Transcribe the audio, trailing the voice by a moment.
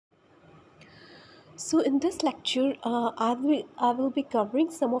So in this lecture, I will be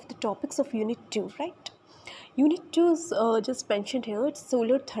covering some of the topics of Unit 2, right? Unit 2 is just mentioned here, it's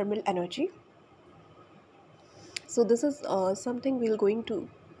solar thermal energy. So this is something we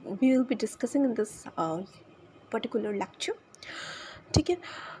will be discussing in this particular lecture. Okay.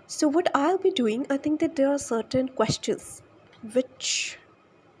 So what I'll be doing, I think that there are certain questions which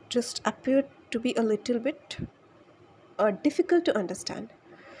just appear to be a little bit difficult to understand,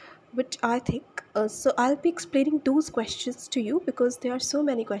 which I think. So I'll be explaining those questions to you because there are so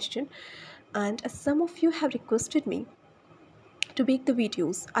many questions, and some of you have requested me to make the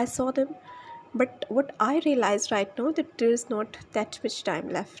videos. I saw them, but what I realized right now that there is not that much time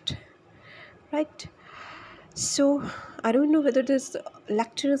left, right? So I don't know whether this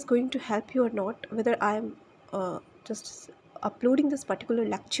lecture is going to help you or not. Whether I am just uploading this particular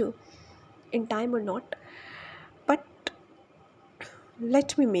lecture in time or not, but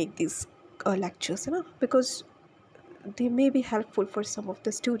let me make these lectures, because they may be helpful for some of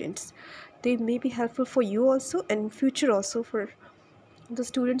the students. They may be helpful for you also, and in future also for the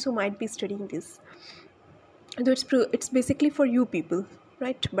students who might be studying this. Though it's basically for you people,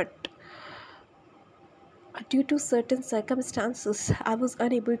 right? But due to certain circumstances, I was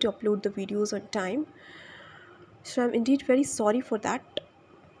unable to upload the videos on time. So I'm indeed very sorry for that.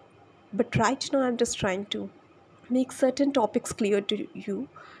 But right now I'm just trying to make certain topics clear to you.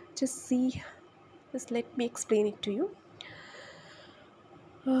 Just let me explain it to you.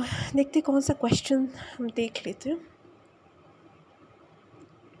 देखते कौन सा question हम देख लेते हैं.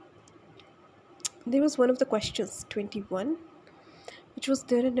 There was one of the questions 21 which was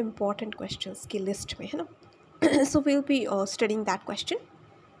there in important questions की list में, है ना. So we'll be studying that question.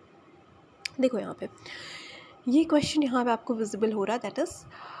 देखो यहाँ पे ये question यहाँ पे आपको visible हो रहा है, that is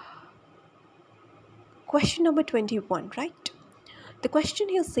question number 21, right? The question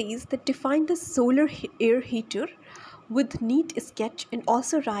here says that define the solar air heater with neat sketch and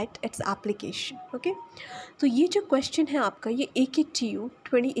also write its application. Okay, तो ये जो question है आपका, ये AKTU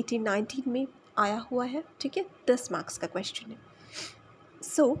 2018-19 में आया हुआ है, ठीक है, 10 मार्क्स का question है.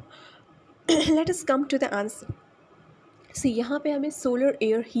 So let us come to the answer. See, यहाँ पे हमें solar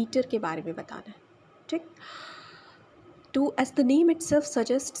air heater के बारे में बताना है, ठीक. तो as the name itself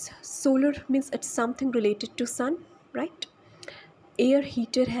suggests, solar means it's something related to sun, right? Air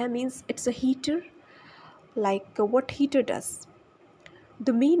heater है means it's a heater, like what heater does.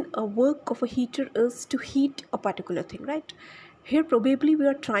 The main work of a heater is to heat a particular thing, right? Here probably we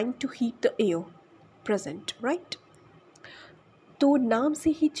are trying to heat the air present, right? तो नाम से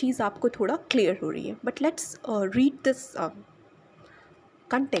ही चीज़ आपको थोड़ा clear हो रही है. But let's read this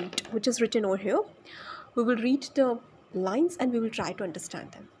content which is written over here. We will read the lines and we will try to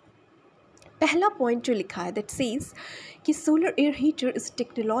understand them. पहला point जो लिखा है that says कि solar air heater is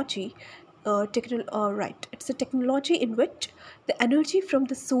technology, it's a technology in which the energy from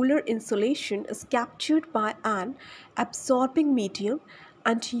the solar insolation is captured by an absorbing medium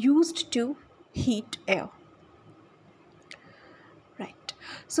and used to heat air. Right.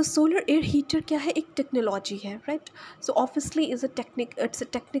 So solar air heater क्या है? एक technology है, right? So obviously it's a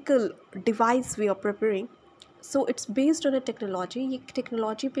technical device we are preparing. So it's based on a technology. ये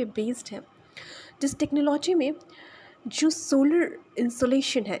technology पे based है. जिस technology में जो सोलर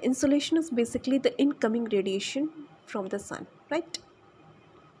इंसोलेशन है, insolation is basically the incoming radiation from the sun, right?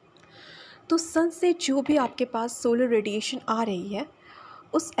 तो सन से जो भी आपके पास सोलर रेडिएशन आ रही है,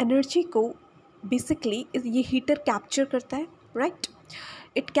 उस एनर्जी को बेसिकली ये हीटर कैप्चर करता है, right?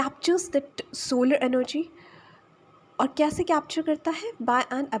 It captures that solar energy. और कैसे कैप्चर करता है? बाय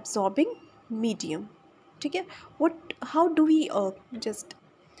एन एब्जॉर्बिंग मीडियम, ठीक है. How do we just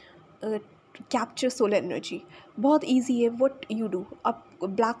capture solar energy? बहुत ईजी है. व्हाट यू डू, आप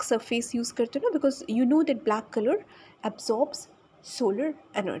ब्लैक सरफेस यूज़ करते हो ना, because you know that black colour absorbs solar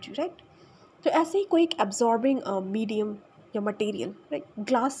energy, right? तो ऐसे ही कोई एक एब्जॉर्बिंग मीडियम या मटेरियल, राइट,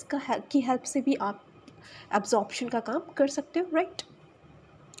 ग्लास की हेल्प से भी आप एब्जॉर्प्शन का काम कर सकते हो, right?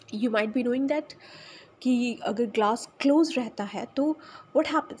 You might be knowing that कि अगर ग्लास क्लोज रहता है तो what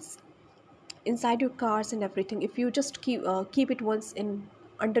happens inside your cars and everything, if you just keep it once in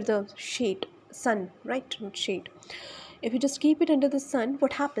under the shade, sun, right? Not shade. If you just keep it under the sun,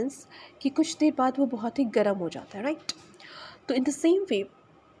 what happens कि कुछ देर बाद वो बहुत ही गर्म हो जाता है, right? तो in the same way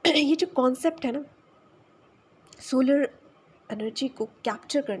ये जो concept है ना solar energy को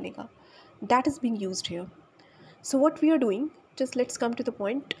capture करने का, that is being used here. So what we are doing, just let's come to the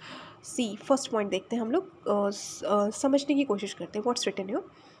point. See, first point देखते हैं हम लोग, समझने की कोशिश करते हैं. What's written here?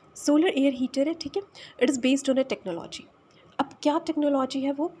 Solar air heater है, ठीक है. It is based on a technology. अब क्या टेक्नोलॉजी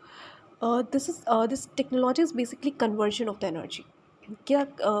है वो? This technology is basically conversion of the energy. क्या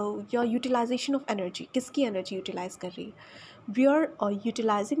या यूटिलाइजेशन ऑफ एनर्जी, किसकी एनर्जी यूटिलाइज कर रही है? We are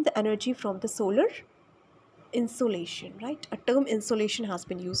utilising the energy from the solar insolation, right? A term insolation has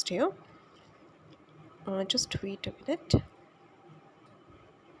been used here. Just wait a minute.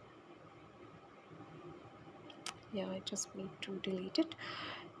 Yeah, I just need to delete it.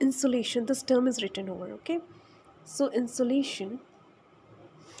 Insolation, this term is written over, okay? So insolation,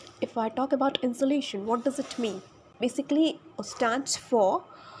 if I talk about insolation, what does it mean? Basically stands for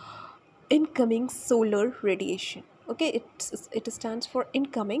incoming solar radiation, okay? It stands for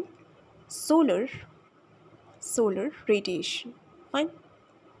incoming solar radiation, fine.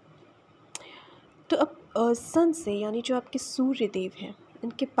 तो अब सन से, यानी जो आपके सूर्य देव हैं,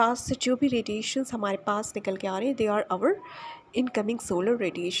 इनके पास से जो भी रेडिएशंस हमारे पास निकल के आ रहे हैं, they are our incoming solar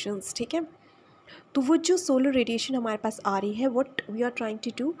radiations, ठीक है? तो वो जो सोलर रेडिएशन हमारे पास आ रही है, what we are trying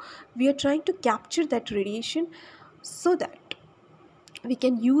to do, we are trying to capture that radiation so that we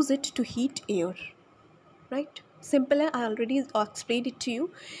can use it to heat air, right? Simple है, I already explain it to you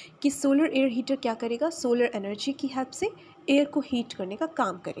कि solar air heater क्या करेगा, solar energy की help से air को heat करने का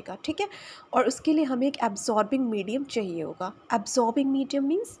काम करेगा, ठीक है? और उसके लिए हमें एक एब्जॉर्बिंग मीडियम चाहिए होगा। एब्जॉर्बिंग मीडियम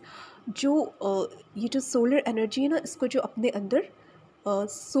मीन्स जो ये जो सोलर एनर्जी है ना, इसको जो अपने अंदर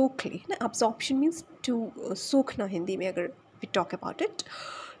सोख ले ना। एब्जॉर्प्शन मीन्स टू सोखना हिंदी में अगर वी टॉक अबाउट इट।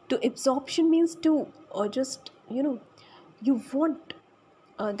 तो absorption means to just you want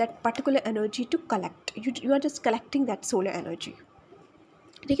that particular energy to collect. You are just collecting that solar energy,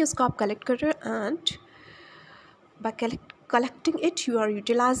 ठीक है? उसको आप कलेक्ट कर रहे हो, and by collecting it you are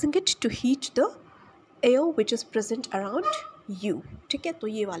utilizing it to heat the air which is present around you, ठीक है? तो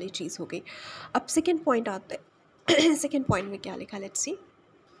ये वाली चीज़ हो गई। अब सेकेंड पॉइंट आते हैं। सेकेंड पॉइंट में क्या लिखा, let's see.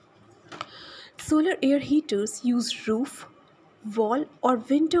 Solar air heaters use roof, wall or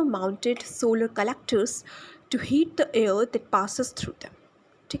window mounted solar collectors to heat the air that passes through them,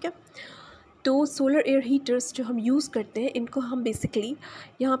 ठीक है? तो सोलर एयर हीटर्स जो हम यूज़ करते हैं, इनको हम बेसिकली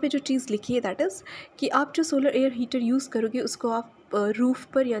यहाँ पे जो चीज़ लिखी है दैट इज़ कि आप जो सोलर एयर हीटर यूज़ करोगे उसको आप रूफ़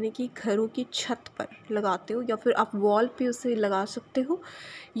पर, यानी कि घरों की छत पर लगाते हो, या फिर आप वॉल पे उसे लगा सकते हो,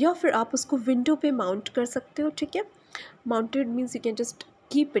 या फिर आप उसको विंडो पे माउंट कर सकते हो, ठीक है? Mounted means you can just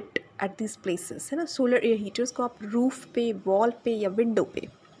keep it at this places, है ना? सोलर एयर हीटर्स को आप रूफ़ पे, वॉल पे या विंडो पे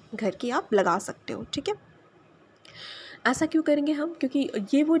घर की आप लगा सकते हो, ठीक है? ऐसा क्यों करेंगे हम? क्योंकि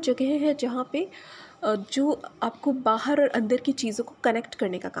ये वो जगह है जहाँ पे जो आपको बाहर और अंदर की चीज़ों को कनेक्ट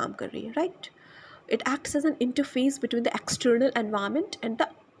करने का काम कर रही है, right? It acts as an interface between the external environment and the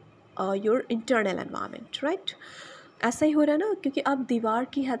your internal environment, right? ऐसा ही हो रहा है ना, क्योंकि आप दीवार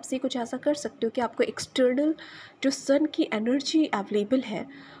की हेल्प से कुछ ऐसा कर सकते हो कि आपको एक्सटर्नल जो सन की एनर्जी अवेलेबल है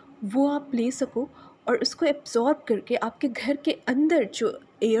वो आप ले सको और उसको एब्जॉर्ब करके आपके घर के अंदर जो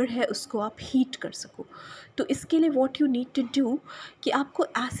एयर है उसको आप हीट कर सको। तो इसके लिए what you need to do कि आपको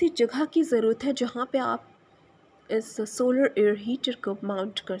ऐसी जगह की ज़रूरत है जहाँ पे आप इस सोलर एयर हीटर को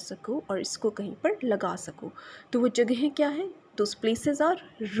माउंट कर सको और इसको कहीं पर लगा सको। तो वो जगहें क्या हैं? दोज प्लेसेस आर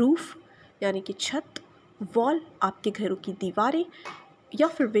रूफ़, यानी कि छत, वॉल, आपके घरों की दीवारें, या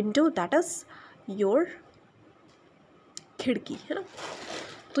फिर विंडो, दैट इज़ योर खिड़की, है ना?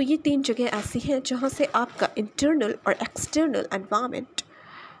 तो ये तीन जगह ऐसी हैं जहाँ से आपका इंटरनल और एक्सटर्नल एनवायरनमेंट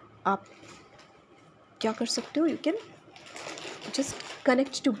आप क्या कर सकते हो, you can just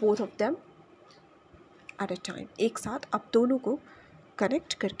connect to both of them at a time. एक साथ आप दोनों को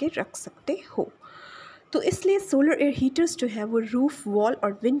कनेक्ट करके रख सकते हो। तो इसलिए सोलर एयर हीटर्स जो है वो रूफ, वॉल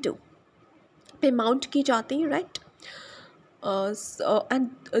और विंडो पे माउंट की जाती हैं, right? And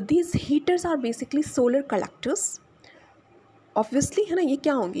these heaters are basically solar collectors, obviously, है ना? ये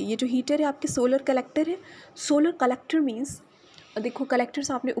क्या होंगे? ये जो हीटर है आपके सोलर कलेक्टर है। सोलर कलेक्टर मीन्स, देखो कलेक्टर्स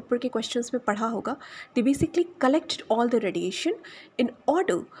आपने ऊपर के क्वेश्चंस में पढ़ा होगा, they basically collect all the radiation in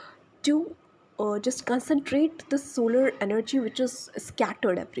order to just concentrate the solar energy which is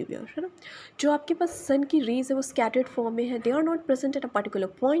scattered everywhere, है ना? जो आपके पास सन की रेज है वो स्कैटर्ड फॉर्म में है, they are not present at a particular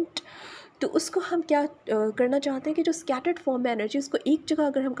point. तो उसको हम क्या करना चाहते हैं कि जो स्कैटर्ड फॉर्म में एनर्जी उसको एक जगह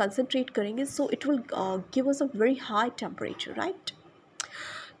अगर हम कंसनट्रेट करेंगे, so it will give us a very high temperature, right?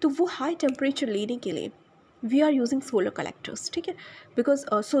 तो वो हाई टेम्परेचर लेने के लिए we are using solar collectors, ठीक है? Because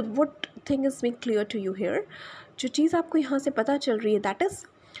so what thing is being clear to you here, जो चीज़ आपको यहाँ से पता चल रही है दैट इज़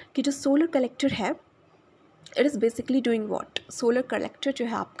कि जो सोलर कलेक्टर है it is basically doing what? Solar collector जो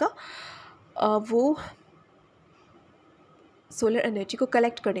है आपका वो सोलर एनर्जी को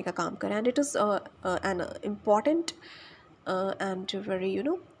कलेक्ट करने का काम करें, and it is an important and very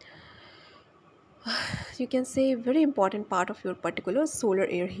you can say very important part of your particular solar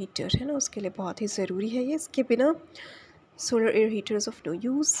air heater, है ना? उसके लिए बहुत ही ज़रूरी है ये। इसके बिना solar air heater is of no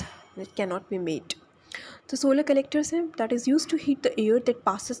use, it can not be made. तो सोलर कलेक्टर्स हैं that is use to heat the air that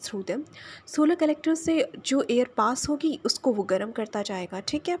passes through them. Solar collector से जो एयर पास होगी उसको वो गर्म करता जाएगा,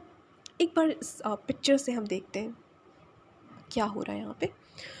 ठीक है। एक बार इस पिक्चर से हम देखते हैं क्या हो रहा है यहाँ पे।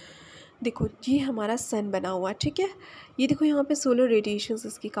 देखो ये हमारा सन बना हुआ है, ठीक है। ये देखो यहाँ पे सोलर रेडिएशंस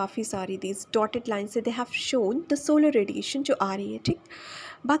इसकी काफ़ी सारी दीज डॉटेड लाइन से they have shown the solar radiation जो आ रही है, ठीक।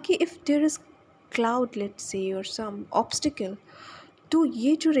 बाकी if there is cloud let's say और सम ऑब्स्टिकल, तो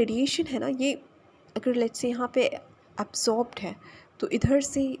ये जो रेडिएशन है ना, ये अगर लेट्स से यहाँ पे एब्जॉर्ब्ड है तो इधर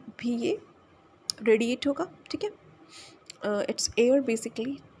से भी ये रेडिएट होगा, ठीक है। इट्स एयर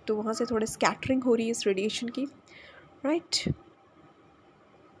बेसिकली, तो वहाँ से थोड़ा स्कैटरिंग हो रही है इस रेडिएशन की, राइट।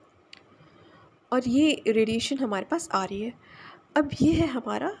 और ये रेडिएशन हमारे पास आ रही है। अब ये है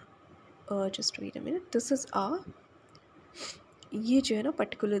हमारा just wait a minute, this is ये जो है ना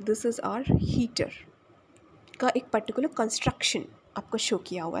particular, this is are heater का एक पर्टिकुलर कंस्ट्रक्शन आपको शो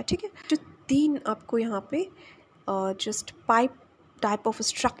किया हुआ है, ठीक है। जो 3 आपको यहाँ पे just pipe type of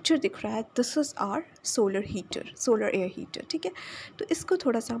structure दिख रहा है, this is our solar heater, solar air heater, ठीक है। तो इसको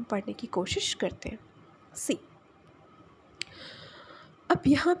थोड़ा सा हम पढ़ने की कोशिश करते हैं। सी, अब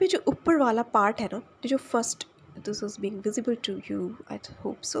यहाँ पे जो ऊपर वाला पार्ट है ना, जो first, this is being visible to you I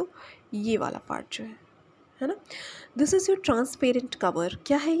hope so, ये वाला पार्ट जो है ना, this is your transparent cover.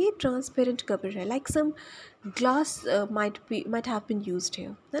 क्या है ये? ट्रांसपेरेंट कवर है, like some glass might have been used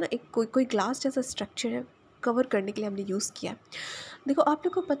here, है ना। एक कोई ग्लास जैसा स्ट्रक्चर है, कवर करने के लिए हमने यूज़ किया। देखो आप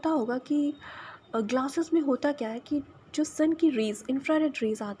लोग को पता होगा कि ग्लासेस में होता क्या है कि जो सन की रेज़, इंफ्रारेड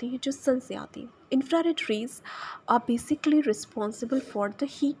रेज़ आती हैं जो सन से आती हैं, infrared rays are basically responsible for the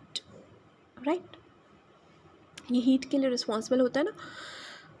heat, right. ये हीट के लिए रिस्पॉन्सिबल होता है ना।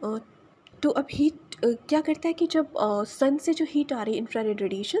 तो अब हीट क्या करता है कि जब सन से जो हीट आ रही है, इंफ्रारेड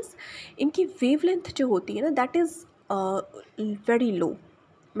रेडिएशंस, इनकी वेवलेंथ जो होती है ना, दैट इज़ वेरी लो।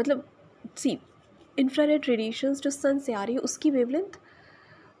 मतलब सी, इंफ्रारेड रेडिएशंस जो सन से आ रही है उसकी वेवलेंथ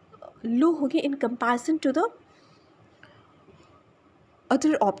लो होगी in comparison to the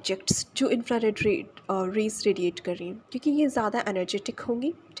other objects जो इंफ्रारेड रेज रेडिएट कर रही हैं, क्योंकि ये ज़्यादा एनर्जेटिक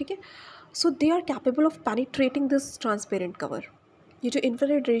होंगी, ठीक है। सो they are capable of penetrating this transparent cover. ये जो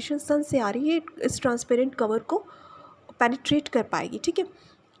इंफ्रारेड रेडिएशन सन से आ रही है इस ट्रांसपेरेंट कवर को पेनिट्रेट कर पाएगी, ठीक है,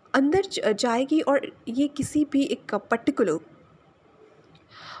 अंदर जाएगी और ये किसी भी एक पर्टिकुलर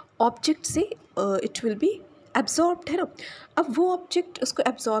ऑब्जेक्ट से इट विल बी एब्जॉर्ब्ड, है ना। अब वो ऑब्जेक्ट उसको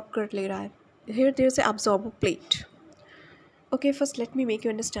एब्जॉर्ब कर ले रहा है। Here there is a absorber plate. Okay, first let me make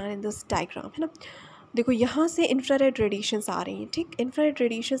you understand in this diagram, है ना। देखो यहाँ से इंफ्रारेड रेडिएशंस आ रही हैं, ठीक, इंफ्रारेड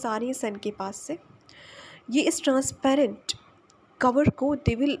रेडिएशंस आ रही हैं सन के पास से। ये इस ट्रांसपेरेंट कवर को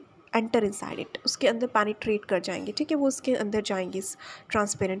they will enter inside it, उसके अंदर पेनिट्रेट कर जाएंगे, ठीक है, वो उसके अंदर जाएंगे इस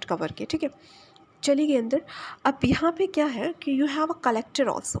ट्रांसपेरेंट कवर के, ठीक है, चली गई अंदर। अब यहाँ पे क्या है कि you have a collector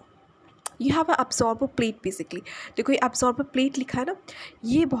also, you have a absorber plate basically. देखो ये एब्जॉर्बर प्लेट लिखा है ना,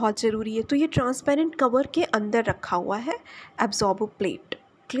 ये बहुत ज़रूरी है। तो ये ट्रांसपेरेंट कवर के अंदर रखा हुआ है एब्जॉर्बर प्लेट,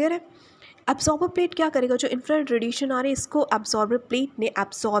 क्लियर है। एब्जॉर्बर प्लेट क्या करेगा, जो इंफ्रारेड रेडिएशन आ रही है इसको एब्जॉर्बर प्लेट ने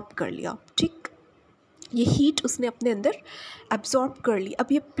एब्जॉर्ब कर लिया, ठीक, ये हीट उसने अपने अंदर एब्जॉर्ब कर ली। अब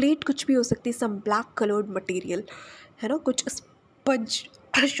ये प्लेट कुछ भी हो सकती है, सम ब्लैक कलर्ड मटेरियल, है ना, कुछ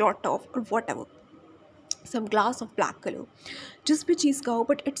स्पंज शॉर्ट ऑफ और what ever, some glass of black color, जिस भी चीज़ का हो,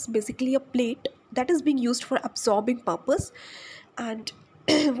 but it's basically a plate that is being used for absorbing purpose. And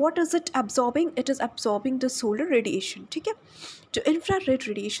what is it absorbing? It is absorbing the solar radiation, ठीक है, जो infrared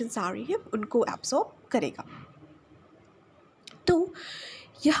radiations आ रही है उनको absorb करेगा। तो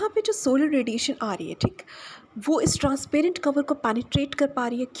यहाँ पे जो सोलर रेडिएशन आ रही है, ठीक, वो इस ट्रांसपेरेंट कवर को पेनिट्रेट कर पा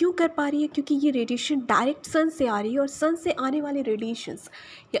रही है। क्यों कर पा रही है? क्योंकि ये रेडिएशन डायरेक्ट सन से आ रही है, और सन से आने वाले रेडिएशंस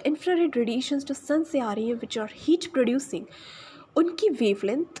या इंफ्रारेड रेडिएशंस जो सन से आ रही हैं विच आर हीट प्रोड्यूसिंग, उनकी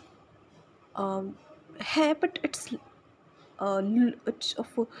वेवलेंथ है, but it's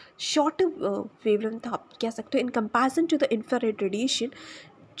of short wavelength आप कह सकते हो in comparison to the infrared radiation,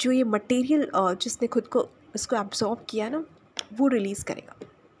 जो ये मटेरियल जिसने खुद को इसको एब्जॉर्ब किया ना, वो रिलीज़ करेगा।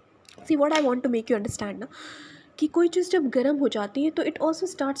 See what I want to make you understand ना, कि कोई चीज़ जब गर्म हो जाती है तो it also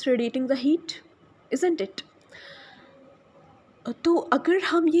starts radiating the heat, isn't it. तो अगर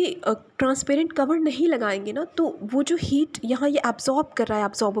हम ये ट्रांसपेरेंट कवर नहीं लगाएंगे ना, तो वो जो हीट यहाँ ये एब्जॉर्ब कर रहा है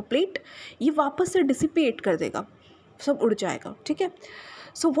एब्जॉर्बर प्लेट, ये वापस से डिसिपेट कर देगा, सब उड़ जाएगा, ठीक है।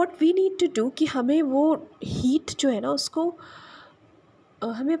 So what we need to do कि हमें वो हीट जो है ना उसको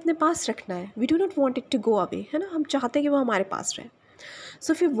हमें अपने पास रखना है। We do not want it to go away, है ना, हम चाहते हैं कि वो हमारे पास रहे।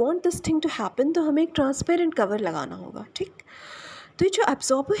 So if you want this thing to happen, तो हमें एक ट्रांसपेरेंट कवर लगाना होगा, ठीक। तो ये जो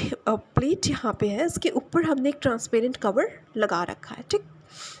एब्जॉर्बर प्लेट यहाँ पे है, इसके ऊपर हमने एक ट्रांसपेरेंट कवर लगा रखा है, ठीक।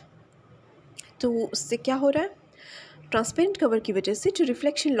 तो उससे क्या हो रहा है, ट्रांसपेरेंट कवर की वजह से जो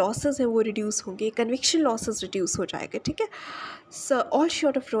रिफ्लेक्शन लॉसेस हैं वो रिड्यूस होंगे, कन्वेक्शन लॉसेस रिड्यूस हो जाएगा, ठीक है। So all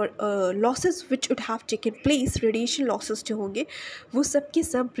short of losses which would have taken place, radiation losses जो होंगे वो सब के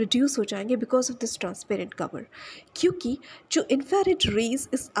सब रिड्यूस हो जाएंगे because of this transparent cover, क्योंकि जो इंफ्रारेड रेज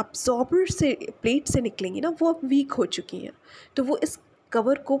इस अब्जॉर्बर से, प्लेट से निकलेंगी ना, वो अब वीक हो चुकी हैं, तो वो इस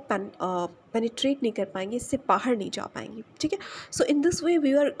कवर को पेनिट्रेट नहीं कर पाएंगे, इससे बाहर नहीं जा पाएंगे, ठीक है। सो in this way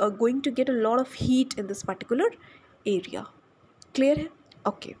we are going to get a lot of heat in this particular area. Clear है?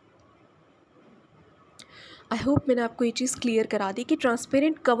 ओके, आई होप मैंने आपको ये चीज़ क्लियर करा दी कि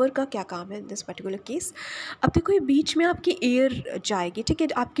ट्रांसपेरेंट कवर का क्या काम है इन दिस पर्टिकुलर केस। अब देखो, ये बीच में आपकी एयर जाएगी, ठीक है,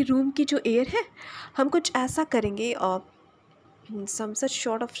 आपके रूम की जो एयर है, हम कुछ ऐसा करेंगे, some such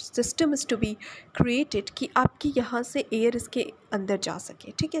sort of system is to be created कि आपकी यहाँ से एयर इसके अंदर जा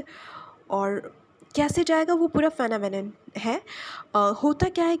सके, ठीक है। और कैसे जाएगा वो पूरा फेनामेनन है। होता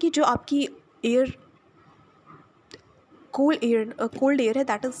क्या है कि जो आपकी एयर, कोल्ड एयर है,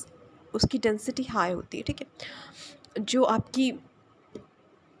 दैट इज़, उसकी डेंसिटी हाई होती है, ठीक है। जो आपकी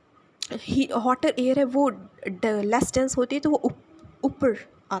हॉटर एयर है वो लेस डेंस होती है, तो वो ऊपर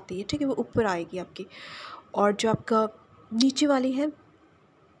आती है, ठीक है, वो ऊपर आएगी आपकी। और जो आपका नीचे वाली है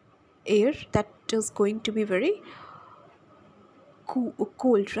air, that is going to be very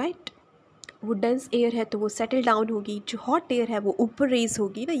cold, right. वो डेंस एयर है तो वो सेटल डाउन होगी, जो हॉट एयर है वो ऊपर रेज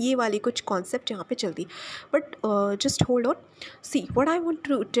होगी ना, ये वाली कुछ कॉन्सेप्ट यहाँ पे चलती। But just hold on, see what I want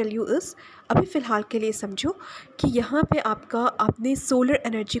to tell you is, अभी फ़िलहाल के लिए समझो कि यहाँ पे आपने सोलर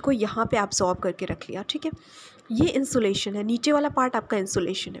एनर्जी को यहाँ पे एब्जॉर्ब करके रख लिया, ठीक है। ये इंसुलेशन है, नीचे वाला पार्ट आपका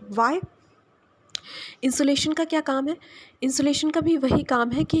इंसुलेशन है। वाई? इंसुलेशन का क्या काम है? इंसुलेशन का भी वही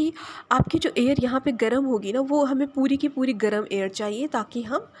काम है कि आपकी जो एयर यहाँ पे गर्म होगी ना, वो हमें पूरी की पूरी गर्म एयर चाहिए, ताकि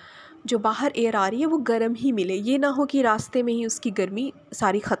हम जो बाहर एयर आ रही है वो गर्म ही मिले, ये ना हो कि रास्ते में ही उसकी गर्मी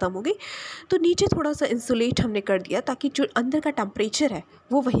सारी ख़त्म हो गई। तो नीचे थोड़ा सा इंसुलेट हमने कर दिया ताकि जो अंदर का टेम्परेचर है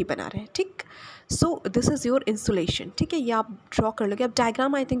वो वही बना रहे, ठीक। So this is your insulation, ठीक है। ये आप ड्रॉ कर लोगे। अब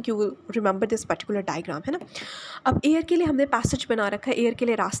diagram, I think you will remember this particular diagram, है ना। अब एयर के लिए हमने पैसेज बना रखा है, एयर के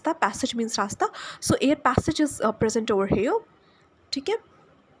लिए रास्ता, पैसेज मीन्स रास्ता। सो air passage is present over here, ठीक है।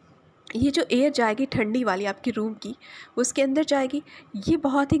 ये जो एयर जाएगी ठंडी वाली आपकी रूम की, उसके अंदर जाएगी। ये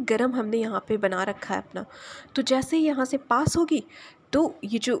बहुत ही गर्म हमने यहाँ पे बना रखा है अपना, तो जैसे ही यहाँ से पास होगी तो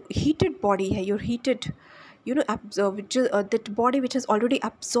ये जो हीटेड बॉडी है, your heated, you know, that body which has already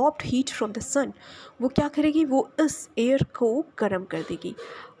absorbed heat from the सन, वो क्या करेगी, वो इस एयर को गर्म कर देगी,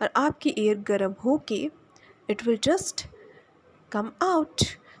 और आपकी एयर गर्म होके it will just come out.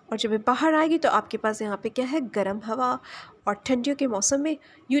 और जब ये बाहर आएगी तो आपके पास यहाँ पे क्या है, गर्म हवा। और ठंडियों के मौसम में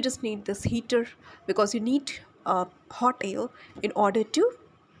you just need this heater because you need hot air in order to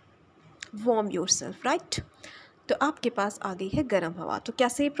warm your self, right. तो आपके पास आ गई है गर्म हवा। तो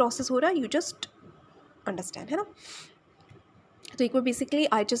कैसे ये प्रोसेस हो रहा है, यू जस्ट अंडरस्टैंड, है ना। तो एक बार basically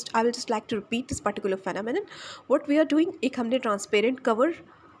I will just like to repeat this particular phenomenon what we are doing. एक हमने ट्रांसपेरेंट कवर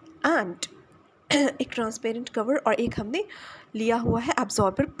एंड एक ट्रांसपेरेंट कवर और एक हमने लिया हुआ है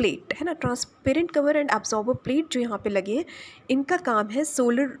एब्जॉर्बर प्लेट, है ना। Transparent cover and absorber plate जो यहाँ पे लगे हैं, इनका काम है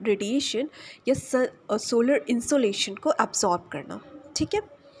सोलर रेडिएशन या सोलर इंसोलेशन को एब्जॉर्ब करना, ठीक है।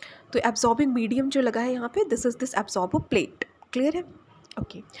 तो एब्जॉर्बिंग मीडियम जो लगा है यहाँ पे, this is this absorber plate. Clear है?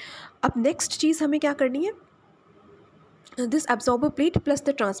 ओके। अब नेक्स्ट चीज़ हमें क्या करनी है, this absorber plate plus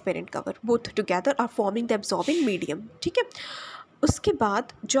the transparent cover both together are forming the absorbing medium, ठीक है। उसके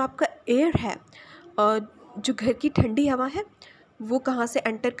बाद जो आपका एयर है, जो घर की ठंडी हवा है, वो कहाँ से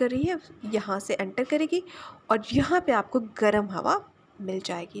एंटर कर रही है, यहाँ से एंटर करेगी और यहाँ पे आपको गर्म हवा मिल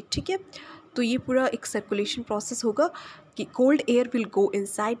जाएगी, ठीक है। तो ये पूरा एक सर्कुलेशन प्रोसेस होगा कि cold air will go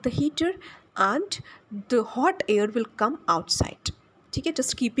inside the heater and the hot air will come outside, ठीक है,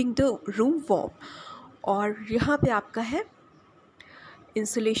 just keeping the room warm. और यहाँ पे आपका है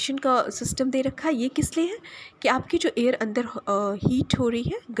इंसुलेशन का सिस्टम दे रखा है। ये किस लिए है कि आपकी जो एयर अंदर हीट हो रही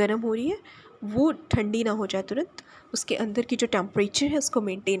है, गर्म हो रही है, वो ठंडी ना हो जाए तुरंत, उसके अंदर की जो टेम्परेचर है उसको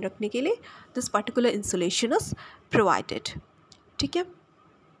मेंटेन रखने के लिए this particular insulation is provided, ठीक है।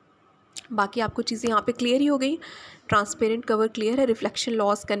 बाकी आपको चीज़ें यहाँ पे क्लियर ही हो गई। ट्रांसपेरेंट कवर क्लियर है, रिफ्लेक्शन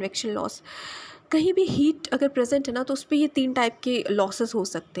लॉस, कन्वेक्शन लॉस। कहीं भी हीट अगर प्रेजेंट है ना, तो उस पर ये 3 टाइप के लॉसेस हो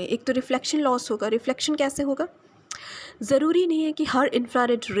सकते हैं। एक तो रिफ्लेक्शन लॉस होगा। रिफ्लेक्शन कैसे होगा, ज़रूरी नहीं है कि हर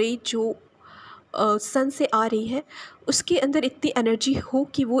इंफ्रारेड रे जो सन से आ रही है उसके अंदर इतनी एनर्जी हो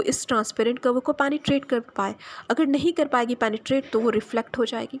कि वो इस ट्रांसपेरेंट कवर को पेनिट्रेट कर पाए। अगर नहीं कर पाएगी पेनिट्रेट तो वो रिफ्लेक्ट हो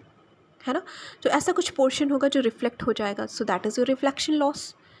जाएगी, है ना। तो ऐसा कुछ पोर्शन होगा जो रिफ्लेक्ट हो जाएगा, so that is your reflection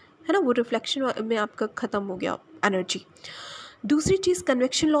loss, है ना। वो रिफ्लेक्शन में आपका ख़त्म हो गया एनर्जी। दूसरी चीज़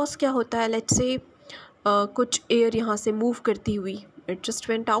कन्वेक्शन लॉस क्या होता है, लेट्स से कुछ एयर यहाँ से मूव करती हुई, इट जस्ट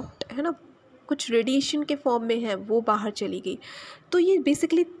वेंट आउट, है ना, कुछ रेडिएशन के फॉर्म में है वो बाहर चली गई। तो ये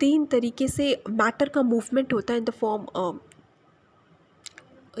बेसिकली 3 तरीके से मैटर का मूवमेंट होता है in the form,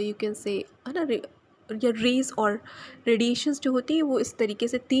 you can say, है ना, या रेज और रेडिएशंस जो होती है वो इस तरीके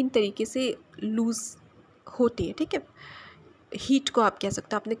से 3 तरीके से लूज़ होती है, ठीक है। हीट को आप कह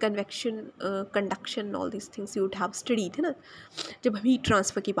सकते हो, आपने convection, conduction, all this things you would have studied, है ना, जब हम हीट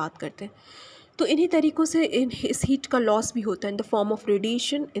ट्रांसफ़र की बात करते हैं। तो इन्हीं तरीक़ों से इस हीट का लॉस भी होता है in the form of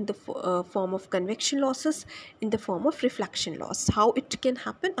radiation, in the form of convection losses, in the form of reflection loss. How it can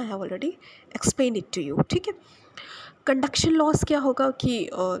happen I have already explain it to you, ठीक है। कंडक्शन लॉस क्या होगा कि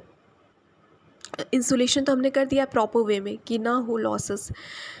insulation तो हमने कर दिया proper way में कि ना हो लॉसेस,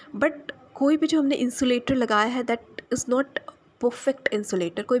 बट कोई भी जो हमने इंसुलेटर लगाया है that is not perfect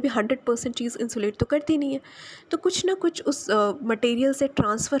insulator. कोई भी 100% चीज़ इंसुलेट तो करती नहीं है, तो कुछ ना कुछ उस मटेरियल से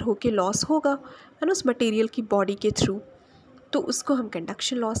ट्रांसफ़र होके लॉस होगा, है ना, उस मटेरियल की बॉडी के थ्रू। तो उसको हम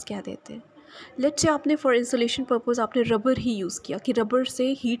कंडक्शन लॉस कह देते हैं। लेट्स से आपने फॉर इंसुलेशन पर्पज़ आपने रबर ही यूज़ किया कि रबर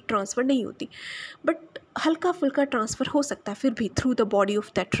से हीट ट्रांसफ़र नहीं होती, बट हल्का फुल्का ट्रांसफ़र हो सकता है फिर भी through the body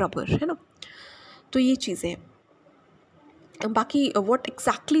of that rubber, है ना। तो ये चीज़ें हैं। बाकी what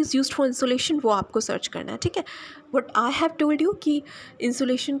exactly is used for insulation वो आपको सर्च करना है, ठीक है। What I have told you कि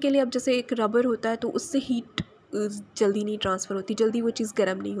इंसुलेशन के लिए अब जैसे एक रबर होता है तो उससे हीट जल्दी नहीं ट्रांसफ़र होती, जल्दी वो चीज़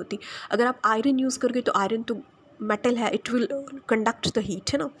गर्म नहीं होती। अगर आप आयरन यूज़ करोगे तो आयरन तो मेटल है, it will conduct the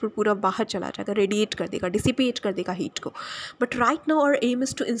heat, है ना, फिर पूरा बाहर चला जाएगा, रेडिएट कर देगा, डिसिपेट कर देगा हीट को। But right now our aim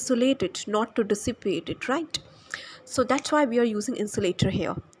is to insulate it, not to dissipate it, right. So that's why we are using insulator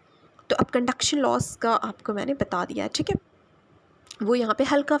hair. तो अब कंडक्शन लॉस का आपको मैंने बता दिया है, ठीक है। वो यहाँ पे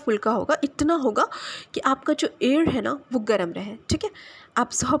हल्का फुल्का होगा, इतना होगा कि आपका जो एयर है ना वो गर्म रहे, ठीक है।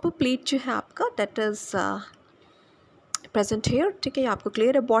 एब्सॉर्बर प्लेट जो है आपका दैट इज़ प्रेजेंट हेयर, ठीक है, ये आपको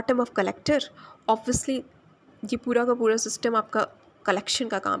क्लियर है। बॉटम ऑफ कलेक्टर, ऑब्वियसली ये पूरा का पूरा सिस्टम आपका कलेक्शन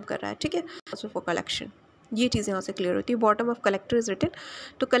का काम कर रहा है, ठीक है, फॉर कलेक्शन। ये चीज़ यहाँ से क्लियर होती है। Bottom of collector is written,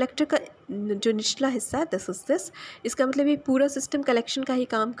 तो कलेक्टर का जो निचला हिस्सा है दिस इज़ दिस, इसका मतलब ये पूरा सिस्टम कलेक्शन का ही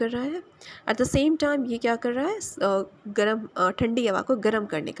काम कर रहा है। एट द सेम टाइम ये क्या कर रहा है, गर्म ठंडी हवा को गर्म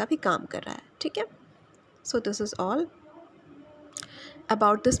करने का भी काम कर रहा है, ठीक है। So this is all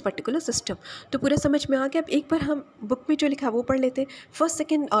about this particular system. तो पूरा समझ में आ गया। अब एक बार हम बुक में जो लिखा है वो पढ़ लेते हैं। फर्स्ट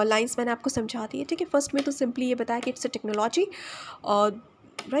सेकेंड लाइन्स मैंने आपको समझा दी है, ठीक है। फर्स्ट में तो सिंपली ये बताया कि it's a technology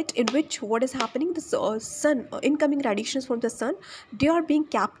right, in which what is happening, the sun, incoming radiations from the sun, they are being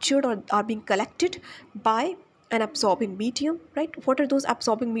captured or are being collected by an absorbing medium, right. What are those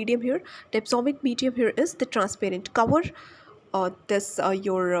absorbing medium here? The absorbing medium here is the transparent cover, this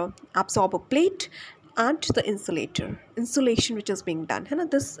your absorber plate and the insulation which is being done, है ना।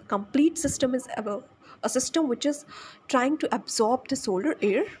 This complete system is a system which is trying to absorb the solar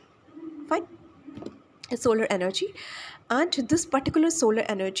air, fine, solar energy, and this particular solar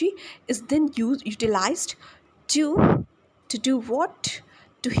energy is then utilized to do what?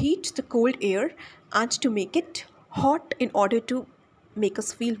 To heat the cold air and to make it hot in order to make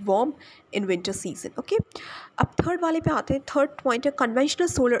us feel warm in winter season, okay. अब third वाले पे आते हैं। Third point है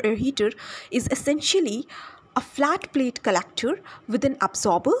conventional solar air heater is essentially a flat plate collector with an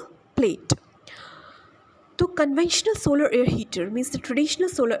absorber plate. So conventional solar air heater means the traditional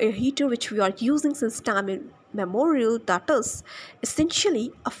solar air heater which we are using since time immemorial, that is essentially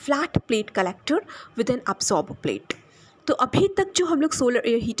a flat plate collector with an absorber plate. तो अभी तक जो हम लोग solar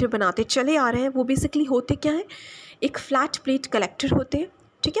air heater बनाते चले आ रहे हैं वो बेसिकली होते क्या है, एक फ्लैट प्लेट कलेक्टर होते हैं,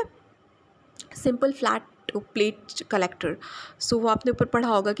 ठीक है, सिंपल फ्लैट प्लेट कलेक्टर। सो वो आपने ऊपर पढ़ा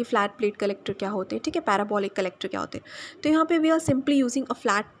होगा कि फ्लैट प्लेट कलेक्टर क्या होते हैं, ठीक है, पैराबोलिक कलेक्टर क्या होते हैं। तो यहाँ पे we are simply using a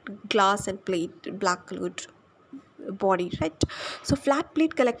flat glass end plate black coloured body, right. So flat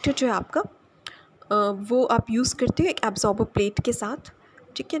plate collector जो है आपका वो आप यूज़ करते हो एक एब्जॉर्बर प्लेट के साथ,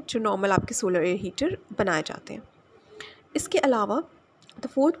 ठीक है, जो नॉर्मल आपके सोलर एयर हीटर बनाए जाते हैं। इसके अलावा the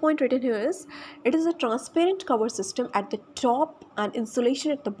fourth point written here is it is a transparent cover system at the top and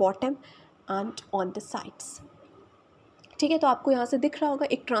insulation at the bottom and on the sides, ठीक है। तो आपको यहाँ से दिख रहा होगा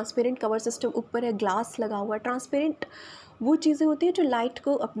एक ट्रांसपेरेंट कवर सिस्टम ऊपर है, ग्लास लगा हुआ है। ट्रांसपेरेंट वो चीज़ें होती हैं जो लाइट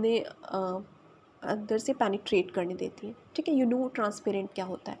को अपने अंदर से पेनिट्रेट करने देती हैं, ठीक है। यू नो ट्रांसपेरेंट क्या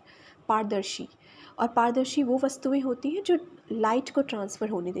होता है, पारदर्शी। और पारदर्शी वो वस्तुएं होती हैं जो लाइट को ट्रांसफ़र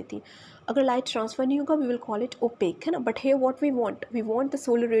होने देती हैं। अगर लाइट ट्रांसफ़र नहीं होगा we will call it OPEC, है ना। But here what we want the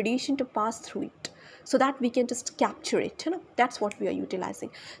solar radiation to pass through it so that we can just capture it, है ना। That's what we are utilizing.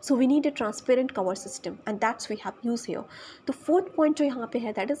 So we need a transparent cover system and that's we have used here. The fourth point जो यहाँ पे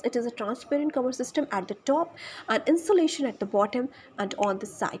है that is it is a transparent cover system at the top and insulation at the bottom and on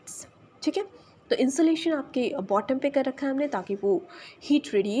the sides, ठीक है। तो insulation आपके bottom पे कर रखा है हमने ताकि वो हीट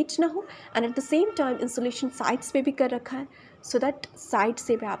रेडिएट ना हो, and at the same time insulation sides पे भी कर रखा है सो दैट साइड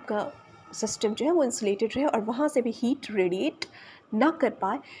से भी आपका सिस्टम जो है वो इंसुलेटेड रहे और वहाँ से भी हीट रेडिएट ना कर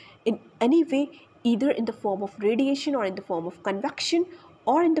पाए in any way, either in the form of radiation or in the form of convection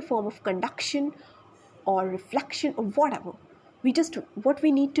or in the form of conduction or reflection or whatever. What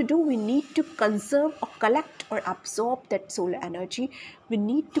we need to do, we need to conserve or collect or absorb that solar energy. We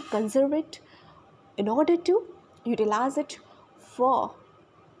need to conserve it in order to utilize it for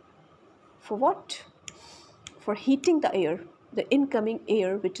what? For heating the air, the incoming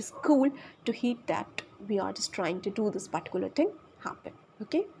air which is cool, to heat that. We are just trying to do this particular thing happen.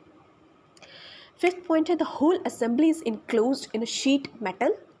 Okay. Fifth point है the whole assembly is enclosed in a sheet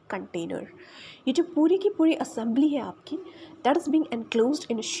metal container. ये जो पूरी की पूरी assembly है आपकी, that is being enclosed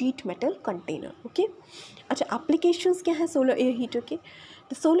in a sheet metal container. Okay. अच्छा, applications क्या है सोलर एयर हीटर के?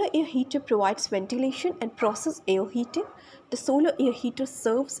 The solar air heater provides ventilation and process air heating. The solar air heater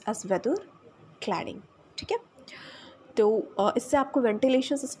serves as weather cladding. ठीक है. तो इससे आपको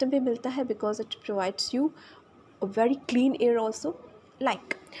ventilation system भी मिलता है because it provides you a very clean air also.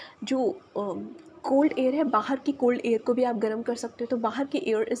 Like जो कोल्ड एयर है, बाहर की कोल्ड एयर को भी आप गर्म कर सकते हो, तो बाहर की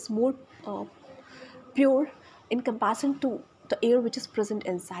air is more pure in comparison to the air which is present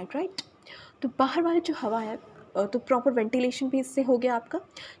inside, right. तो बाहर वाली जो हवा है, तो प्रॉपर वेंटिलेशन भी इससे हो गया आपका,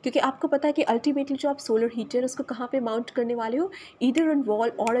 क्योंकि आपको पता है कि अल्टीमेटली जो आप सोलर हीटर उसको कहाँ पे माउंट करने वाले हो, ईदर ऑन वॉल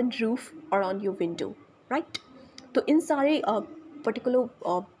और ऑन रूफ और ऑन योर विंडो, राइट. तो इन सारे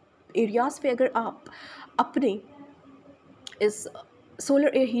पर्टिकुलर एरियाज़ पे अगर आप अपने इस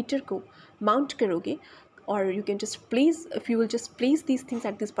सोलर एयर हीटर को माउंट करोगे, और you can just place, if you will just place these things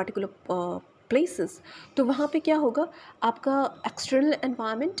at this particular places, तो वहाँ पे क्या होगा, आपका external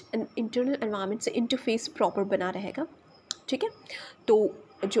environment and internal environment से इंटरफेस प्रॉपर बना रहेगा. ठीक है. तो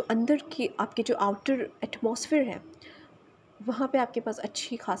जो अंदर के आपके जो आउटर एटमॉस्फेयर है, वहाँ पे आपके पास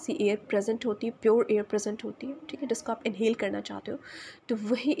अच्छी खासी एयर प्रेजेंट होती है, प्योर एयर प्रेजेंट होती है. ठीक है. जिसको आप इनहेल करना चाहते हो, तो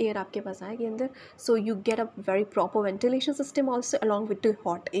वही एयर आपके पास आएगी अंदर. So you get a very proper ventilation system also along with the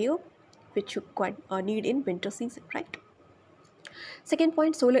hot air which you quite need in winter season, right? Second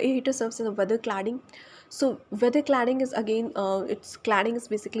point, solar air heater serves as a weather cladding. So weather cladding is again, its cladding is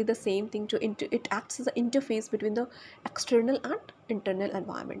basically the same thing. It acts as an interface between the external and internal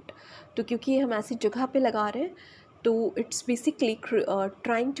environment. तो क्योंकि हम ऐसी जगह पे लगा रहे हैं, तो it's basically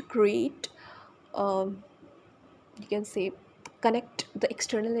trying to create, you can say, connect the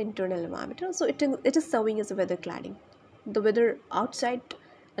external and internal environment. So it is serving as a weather cladding. The weather outside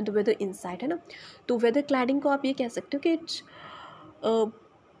and the weather inside, है ना. तो weather cladding को आप ये कह सकते हो कि it's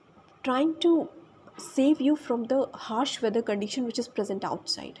trying to save you from the harsh weather condition which is present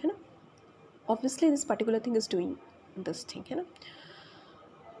outside, है ना. Obviously this particular thing is doing this thing, है ना.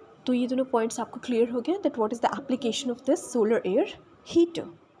 तो ये दोनों पॉइंट्स आपको क्लियर हो गया that what is the application of this solar air heater.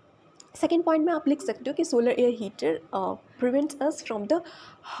 Second point में आप लिख सकते हो कि solar air heater prevents us from the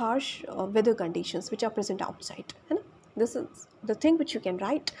harsh weather conditions which are present outside, है ना. This is the thing which you can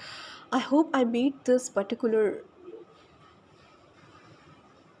write. I hope I made this particular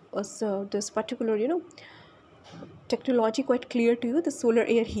technology quite clear to you, the solar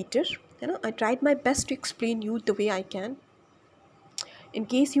air heater. I tried my best to explain you the way I can. In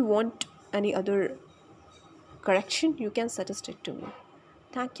case you want any other correction, you can suggest it to me.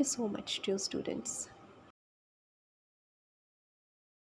 Thank you so much, dear students.